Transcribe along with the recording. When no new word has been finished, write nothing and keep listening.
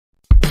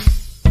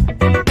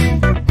Hello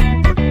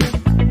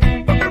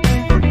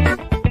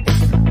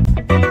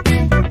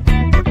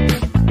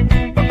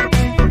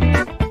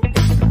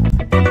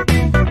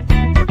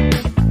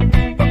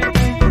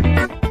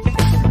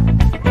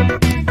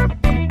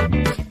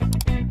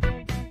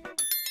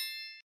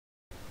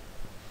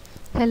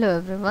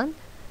everyone,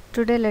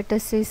 today let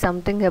us see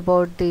something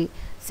about the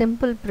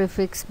simple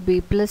prefix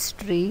b plus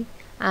tree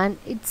and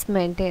its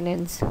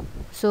maintenance.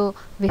 So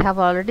we have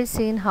already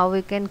seen how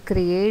we can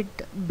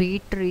create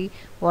b tree,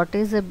 what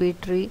is a b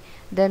tree,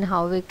 then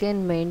how we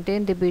can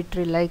maintain the b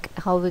tree, like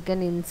how we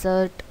can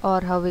insert or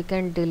how we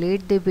can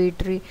delete the b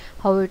tree,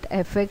 how it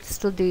affects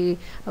to the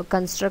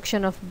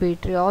construction of b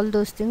tree. All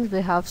those things we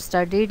have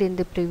studied in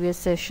the previous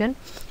session.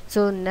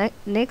 So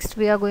next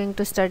we are going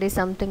to study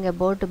something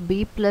about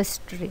b plus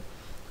tree.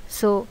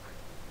 So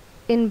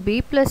in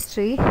b plus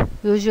tree,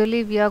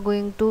 usually we are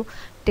going to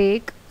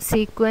take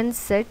sequence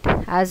set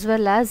as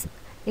well as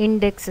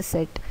index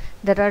set.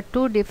 There are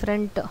two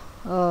different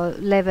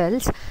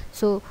levels.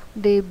 So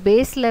the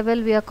base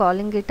level we are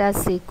calling it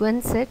as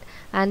sequence set,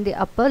 and the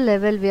upper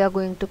level we are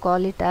going to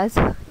call it as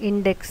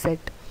index set.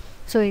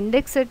 So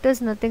index set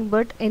is nothing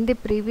but, in the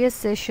previous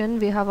session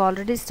we have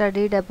already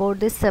studied about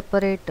the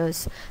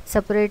separators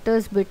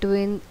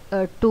between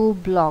two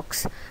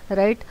blocks,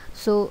 right?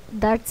 So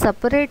that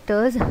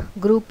separators,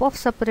 group of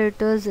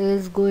separators,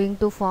 is going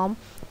to form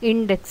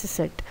index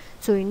set.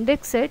 So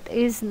index set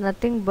is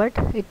nothing but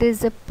it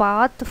is a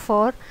path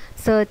for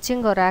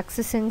searching or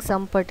accessing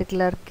some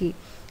particular key.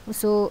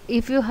 So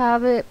if you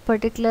have a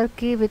particular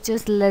key which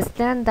is less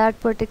than that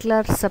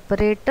particular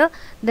separator,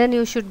 then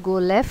you should go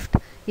left.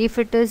 If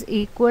it is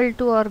equal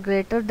to or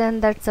greater than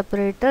that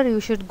separator, you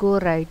should go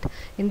right.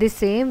 In the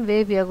same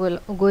way, we are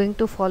going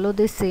to follow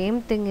the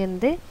same thing in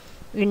the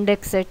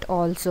index set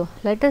also.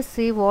 Let us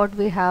see what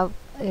we have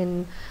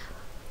in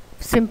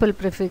simple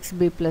prefix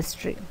b plus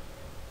tree.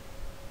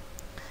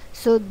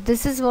 So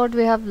this is what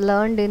we have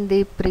learned in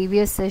the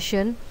previous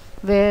session,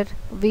 where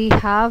we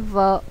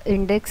have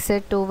index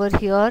set over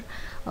here.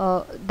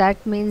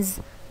 That means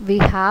we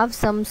have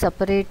some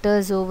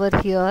separators over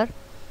here.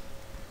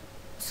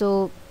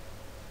 So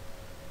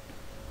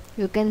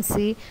you can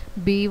see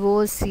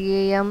BO,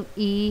 CAM,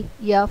 E,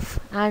 F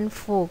and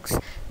folks.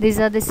 These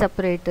are the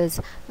separators.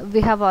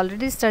 We have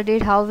already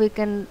studied how we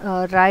can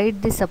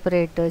write the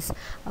separators.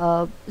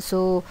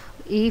 So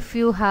if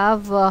you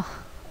have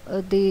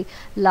the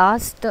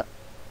last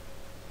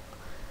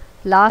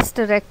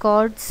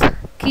records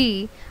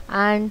key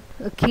and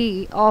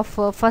key of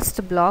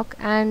first block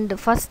and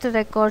first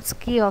records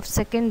key of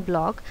second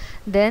block,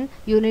 then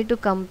you need to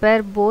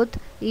compare both.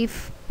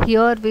 If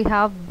here we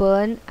have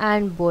Burn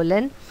and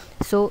Bolen,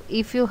 so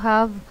if you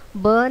have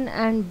Burn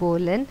and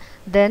Bolen,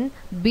 then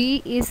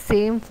B is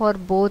same for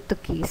both the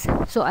keys.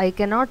 So I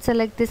cannot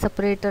select the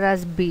separator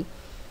as B.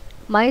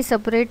 My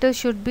separator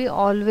should be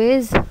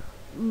always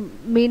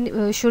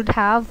should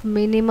have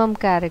minimum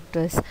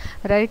characters,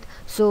 right?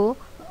 So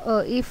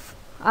if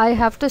I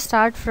have to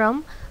start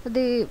from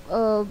the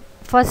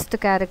first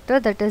character,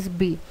 that is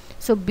B.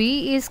 So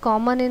B is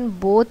common in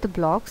both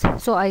blocks,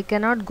 so I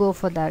cannot go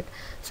for that.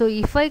 So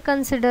if I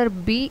consider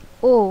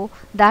BO,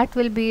 that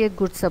will be a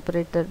good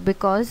separator,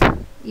 because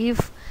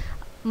if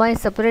my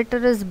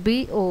separator is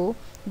BO,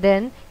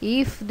 then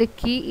if the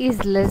key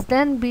is less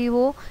than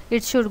BO,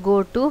 it should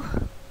go to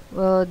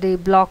the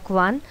block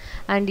 1,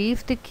 and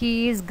if the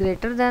key is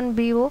greater than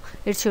BO,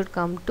 it should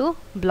come to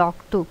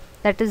block 2.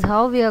 That is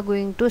how we are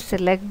going to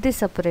select the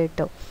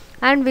separator.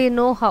 And we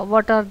know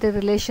what are the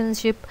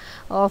relationship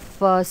of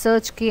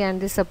search key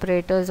and the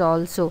separators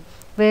also,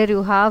 where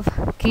you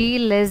have key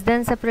less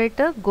than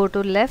separator, go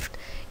to left.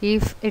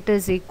 If it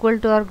is equal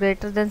to or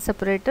greater than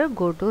separator,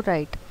 go to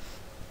right.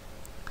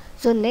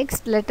 So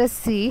next let us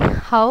see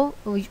how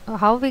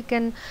we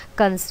can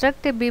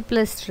construct a b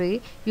plus tree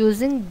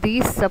using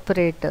these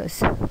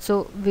separators.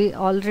 So we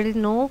already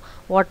know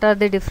what are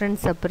the different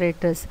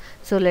separators.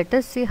 So let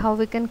us see how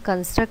we can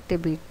construct a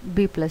b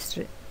plus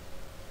tree.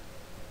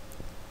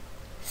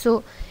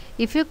 So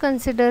if you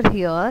consider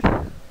here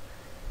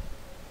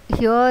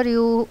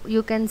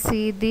you can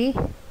see the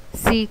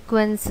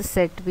sequence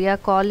set. We are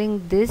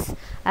calling this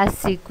as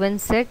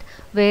sequence set,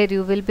 where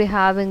you will be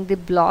having the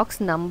blocks,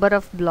 number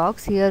of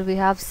blocks. Here we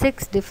have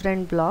 6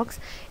 different blocks.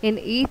 In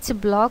each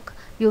block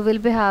you will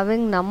be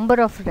having number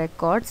of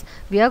records.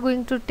 We are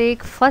going to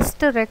take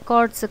first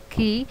records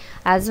key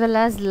as well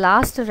as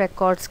last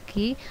records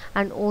key,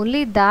 and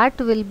only that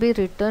will be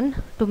written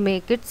to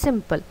make it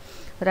simple,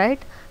 right?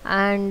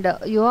 And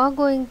you are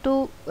going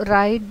to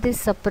write the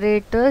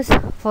separators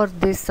for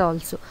this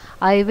also.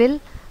 I will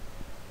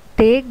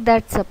take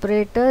that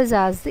separators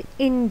as the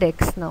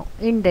index now,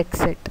 index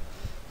set.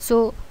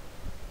 So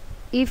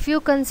if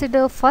you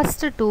consider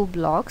first 2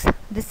 blocks,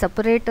 the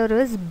separator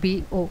is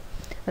BO,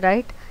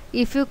 right?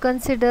 If you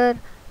consider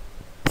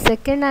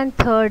second and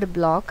third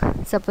block,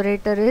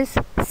 separator is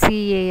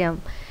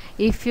CAM.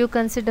 If you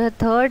consider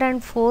third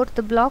and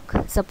fourth block,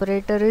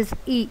 separator is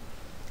E.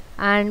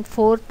 And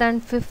fourth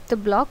and fifth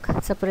block,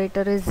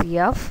 separator is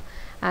F.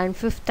 and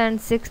fifth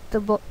and sixth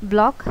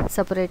block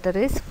separator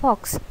is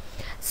fox.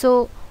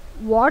 So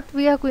what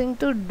we are going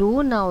to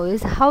do now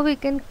is how we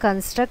can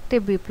construct a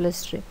B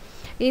plus tree.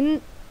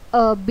 In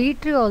B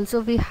tree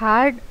also we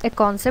had a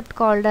concept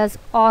called as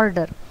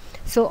order.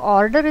 So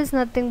order is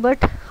nothing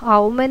but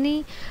how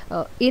many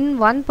in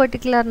one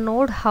particular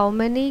node, how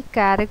many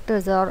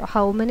characters or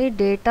how many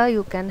data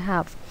you can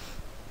have,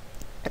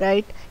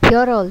 right?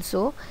 Here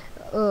also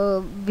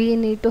we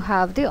need to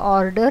have the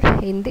order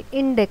in the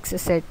index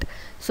set.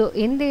 So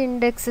in the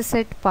index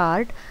set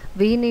part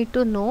we need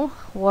to know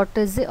what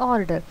is the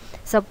order.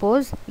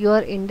 Suppose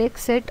your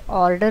index set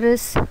order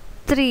is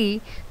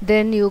 3,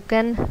 then you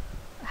can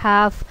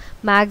have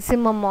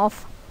maximum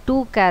of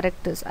 2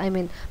 characters, I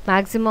mean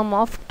maximum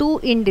of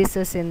 2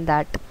 indices in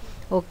that.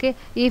 Okay,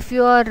 if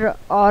your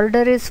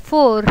order is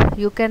 4,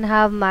 you can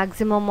have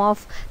maximum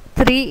of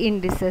 3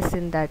 indices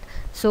in that.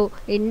 So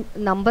in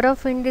number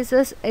of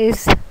indices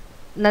is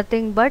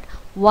nothing but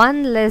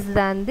 1 less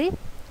than the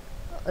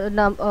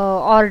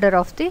order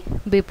of the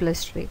B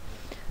plus tree.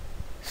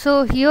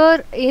 So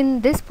here in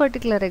this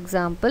particular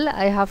example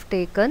I have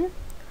taken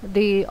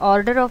the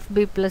order of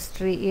B plus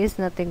tree is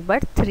nothing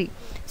but 3.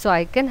 So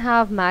I can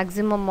have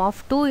maximum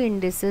of 2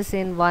 indices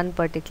in one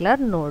particular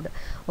node.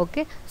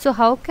 Okay, so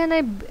how can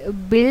I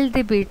build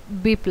the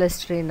B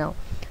plus tree now?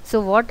 So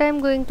what I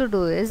am going to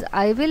do is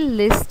I will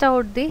list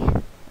out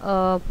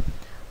the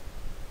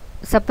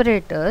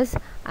separators,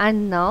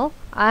 and now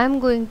I am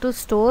going to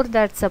store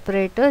that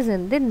separators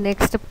in the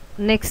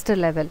next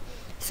level.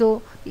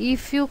 So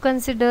if you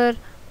consider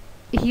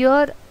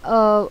here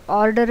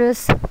order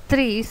is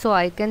 3, so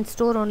I can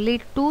store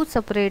only 2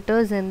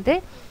 separators in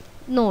the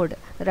node,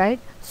 right?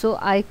 So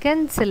I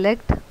can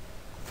select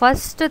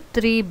first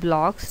 3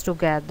 blocks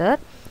together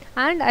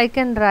and I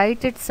can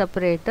write its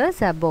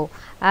separators above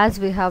as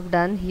we have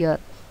done here,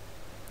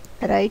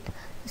 right?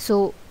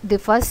 So the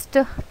first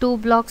 2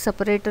 block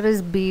separator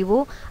is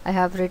BO, I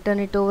have written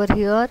it over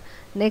here.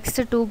 Next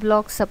 2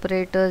 block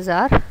separators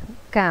are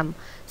CAM,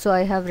 so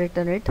I have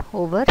written it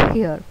over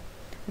here,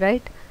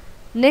 right?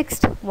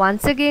 Next,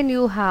 once again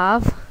you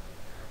have,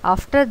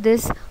 after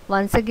this,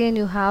 once again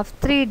you have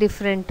 3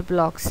 different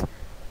blocks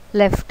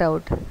left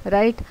out,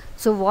 right?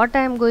 So what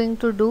I am going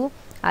to do,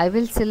 I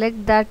will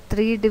select that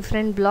 3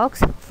 different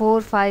blocks 4,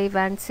 5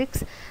 and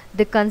 6.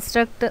 The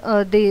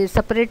the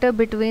separator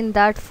between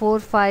that 4,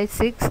 5,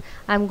 6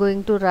 I am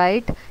going to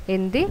write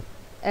in the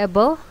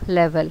above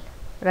level,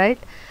 right?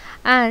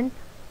 And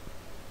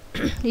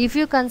if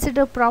you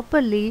consider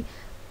properly,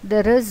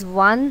 there is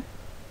one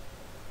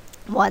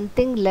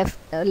thing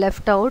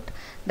left out,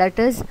 that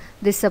is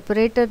the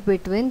separator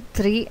between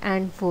 3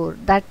 and 4,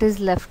 that is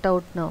left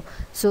out now.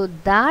 So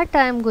that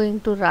I am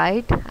going to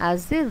write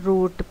as the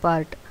root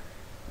part.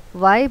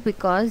 Why?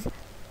 Because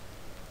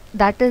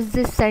that is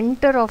the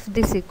center of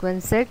the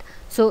sequence set.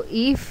 So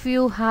if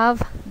you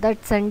have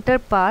that center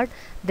part,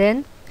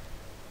 then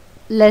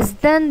less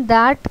than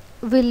that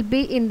will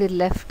be in the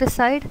left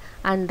side,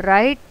 and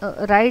right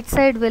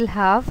side will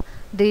have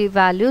the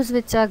values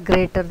which are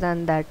greater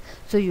than that.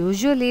 So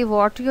usually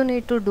what you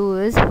need to do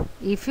is,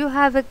 if you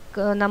have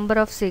a number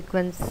of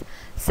sequence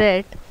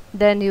set,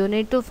 then you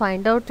need to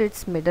find out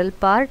its middle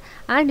part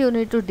and you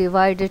need to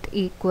divide it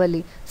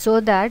equally,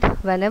 so that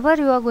whenever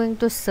you are going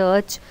to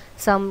search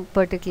some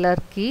particular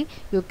key,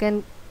 you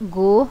can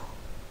go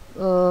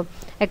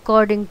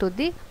according to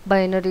the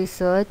binary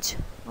search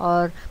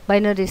or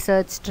binary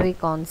search tree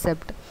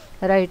concept,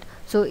 right?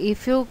 So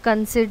if you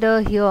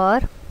consider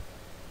here,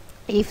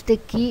 if the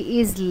key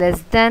is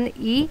less than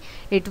E,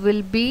 it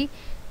will be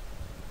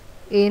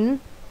in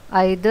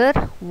either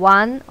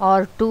 1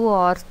 or 2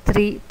 or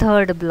 3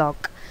 third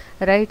block,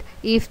 right?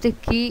 If the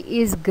key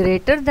is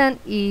greater than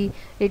E,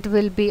 it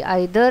will be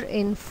either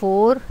in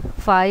 4,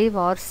 5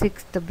 or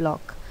 6th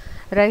block,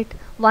 right?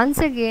 Once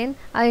again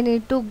I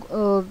need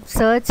to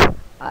search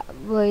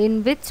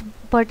in which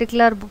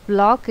particular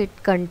block it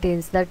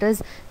contains, that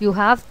is you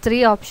have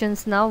 3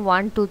 options now,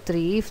 1, 2,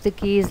 3 if the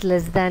key is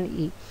less than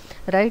E,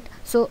 right?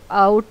 So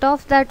out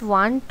of that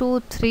 1, 2,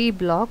 3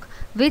 block,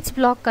 which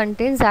block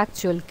contains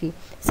actual key?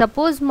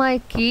 Suppose my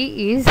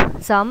key is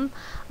some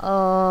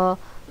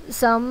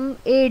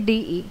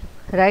ADE,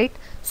 right?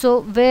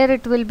 So where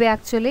it will be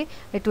actually?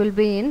 It will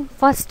be in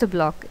first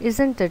block,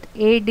 isn't it?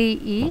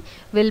 ADE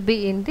will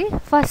be in the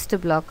first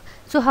block.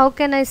 So how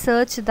can I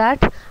search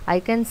that? I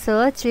can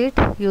search it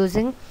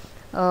using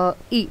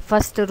E.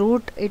 First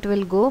root it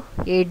will go,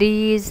 ADE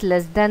is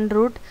less than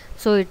root,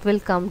 so it will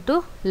come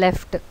to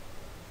left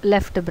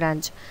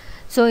branch.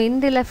 So in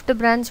the left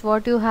branch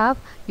what you have?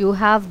 You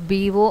have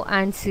BO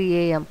and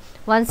CAM.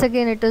 Once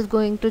again it is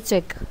going to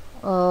check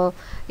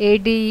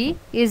ADE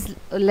is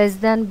less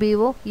than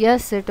BO.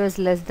 Yes, it is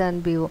less than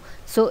BO.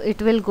 So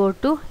it will go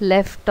to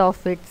left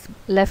of its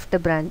left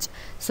branch.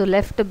 So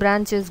left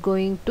branch is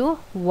going to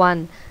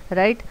 1,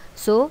 right?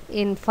 So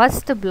in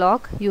first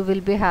block you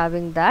will be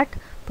having that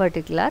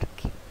particular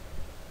key.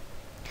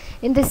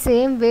 In the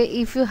same way,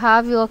 if you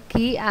have your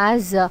key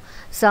as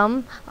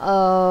some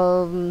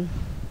FOLKX,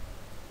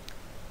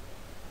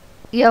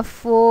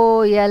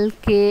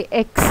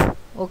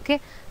 Okay,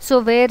 so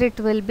where it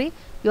will be,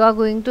 you are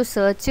going to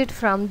search it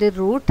from the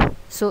root.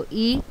 So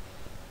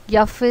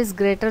F is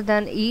greater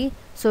than E,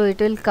 so it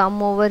will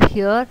come over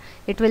here,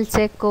 it will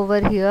check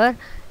over here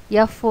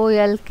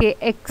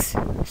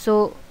FOLKX,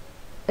 so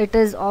it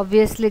is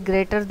obviously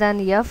greater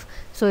than F,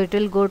 so it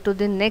will go to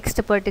the next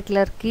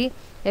particular key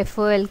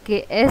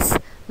FOLKS,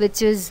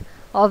 which is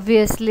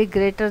obviously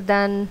greater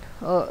than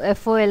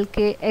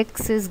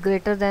FOLKX is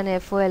greater than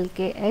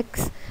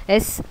FOLKX,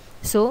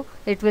 so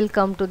it will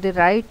come to the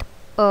right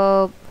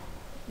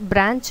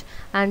branch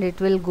and it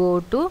will go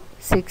to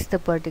sixth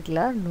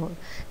particular node.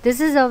 This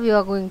is how you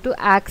are going to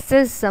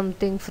access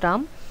something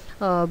from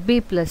B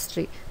plus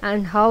tree,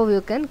 and how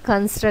you can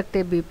construct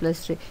a B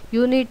plus tree.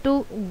 You need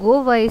to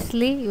go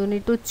wisely, you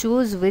need to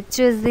choose which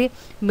is the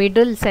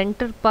middle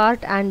center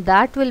part, and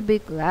that will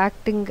be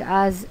acting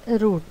as a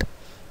root.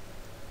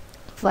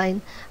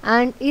 Fine.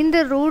 And in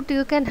the root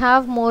you can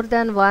have more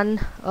than one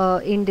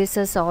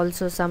indices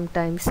also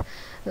sometimes.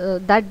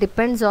 That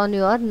depends on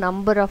your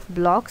number of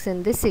blocks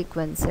in the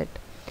sequence set.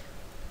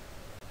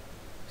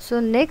 So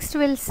next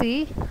we'll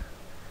see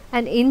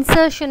an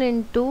insertion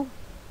into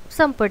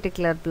some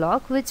particular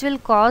block, which will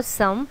cause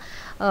some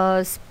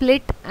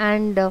split,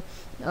 and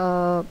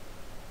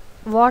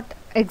what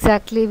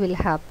exactly will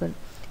happen.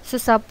 So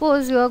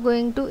suppose you are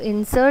going to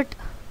insert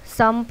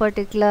some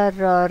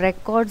particular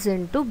records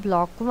into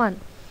block 1.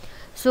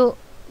 So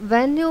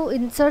when you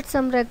insert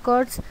some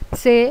records,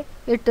 say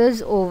it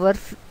is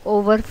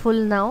overfull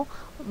now,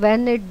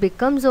 when it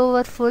becomes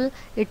overfull,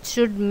 it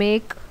should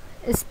make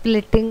a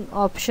splitting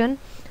option,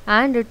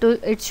 and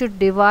it should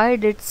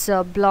divide its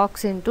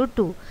blocks into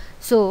 2.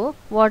 So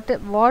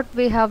what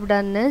we have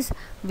done is,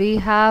 we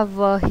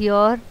have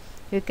here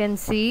you can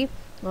see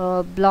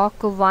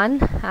block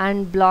 1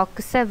 and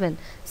block 7.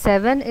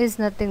 7 is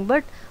nothing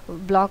but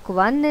block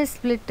 1 is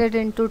splitted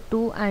into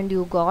 2, and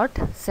you got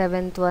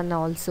 7th one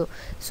also.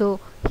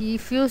 So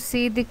if you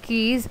see the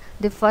keys,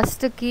 the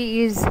first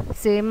key is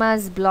same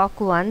as block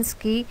 1's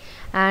key,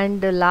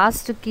 and the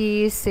last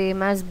key is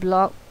same as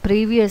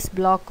previous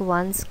block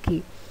 1's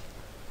key.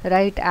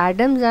 Right,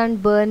 Adams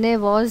and Burney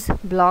was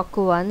block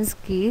 1's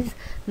keys.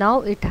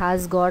 Now it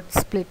has got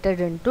splitted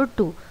into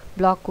 2,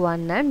 block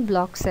 1 and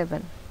block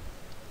 7.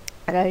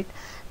 Right,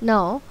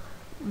 now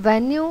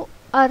when you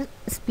are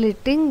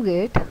splitting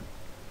it,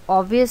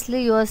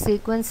 obviously your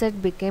sequence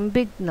set became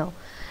big now.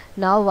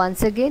 Now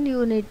once again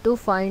you need to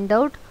find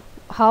out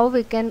how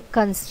we can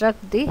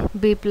construct the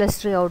B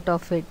plus tree out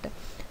of it.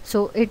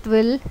 So it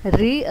will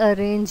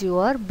rearrange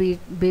your B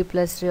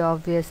plus tree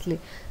obviously.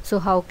 So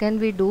how can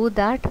we do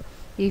that?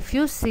 If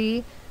you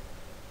see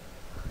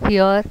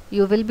here,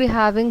 you will be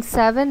having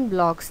 7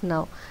 blocks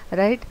now,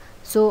 right?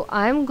 So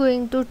I am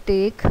going to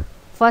take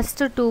first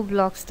 2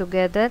 blocks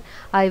together.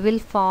 I will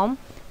form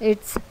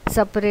its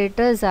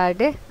separators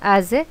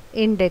as a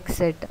index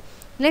set.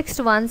 Next,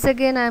 once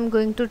again I am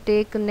going to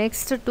take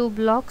next 2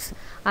 blocks.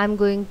 I am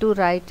going to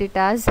write it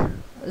as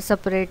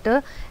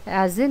separator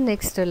as the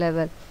next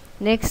level.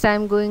 Next I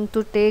am going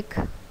to take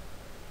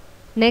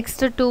next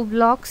 2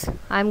 blocks,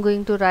 I am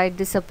going to write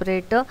the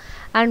separator,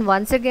 and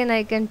once again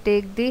I can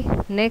take the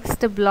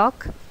next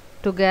block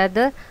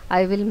together,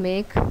 I will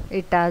make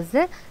it as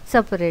a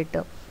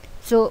separator.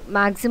 So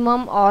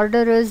maximum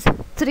order is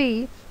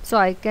 3, so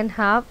I can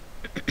have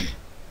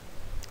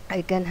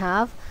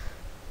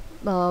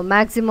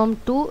maximum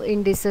 2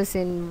 indices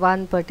in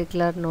one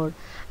particular node,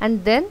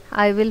 and then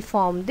I will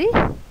form the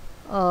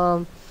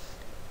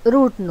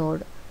root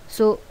node.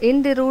 So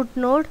in the root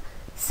node,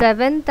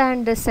 7th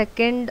and the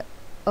 2nd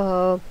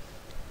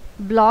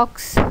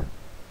blocks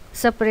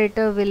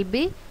separator will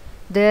be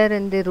there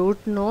in the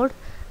root node,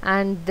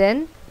 and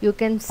then you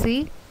can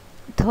see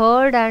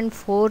 3rd and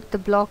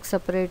 4th block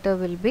separator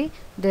will be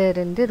there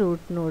in the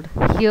root node.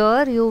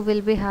 Here you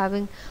will be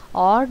having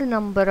odd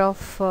number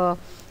of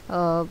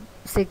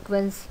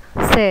sequence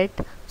set,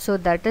 so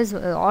that is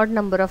odd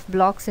number of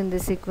blocks in the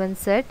sequence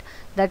set.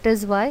 That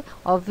is why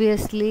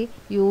obviously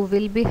you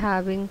will be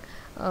having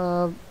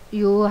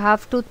you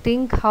have to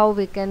think how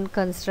we can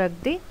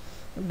construct the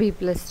B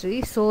plus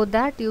tree, so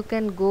that you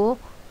can go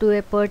to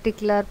a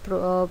particular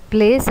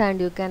place and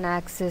you can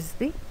access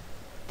the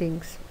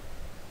things.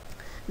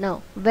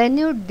 Now when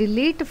you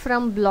delete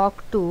from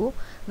block 2,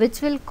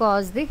 which will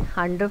cause the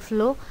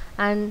underflow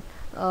and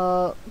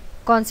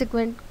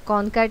consequent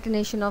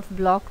concatenation of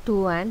block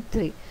 2 and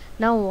 3.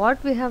 Now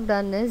what we have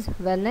done is,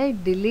 when I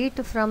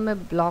delete from a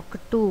block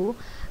 2,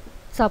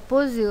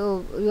 suppose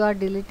you are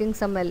deleting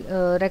some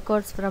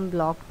records from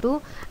block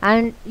 2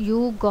 and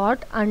you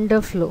got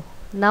underflow.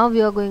 Now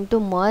we are going to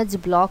merge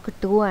block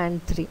 2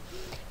 and 3.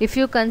 If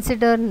you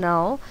consider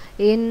now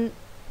in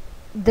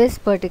this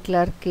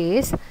particular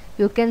case,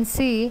 you can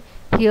see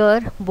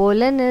here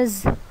Bolen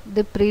is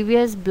the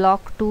previous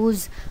block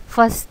 2's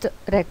first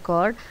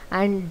record,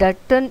 and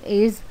Dutton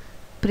is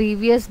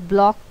previous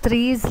block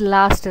 3's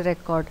last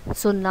record.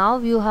 So now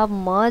you have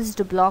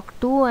merged block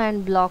 2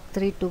 and block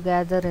 3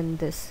 together in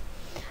this,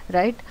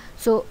 right?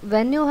 So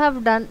when you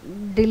have done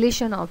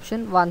deletion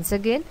option, once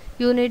again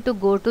you need to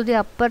go to the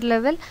upper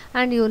level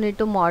and you need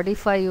to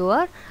modify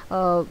your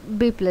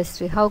b plus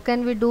tree. How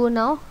can we do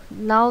now?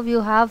 Now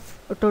you have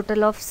a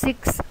total of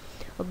 6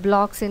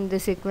 blocks in the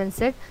sequence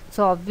set,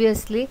 so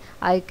obviously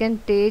I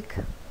can take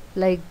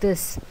like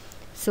this.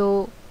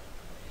 So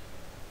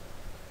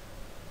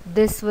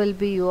this will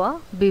be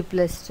your b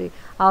plus tree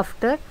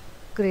after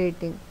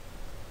creating,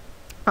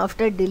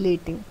 after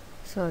deleting,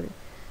 sorry.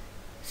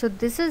 So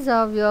this is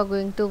how you are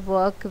going to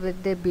work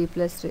with the b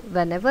plus tree.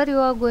 Whenever you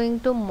are going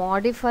to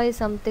modify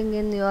something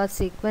in your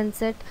sequence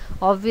set,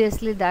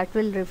 obviously that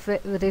will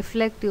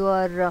reflect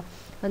your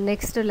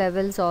next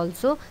levels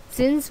also,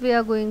 since we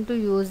are going to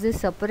use the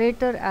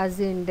separator as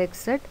the index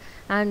set,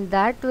 and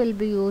that will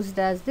be used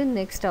as the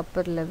next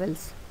upper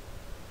levels.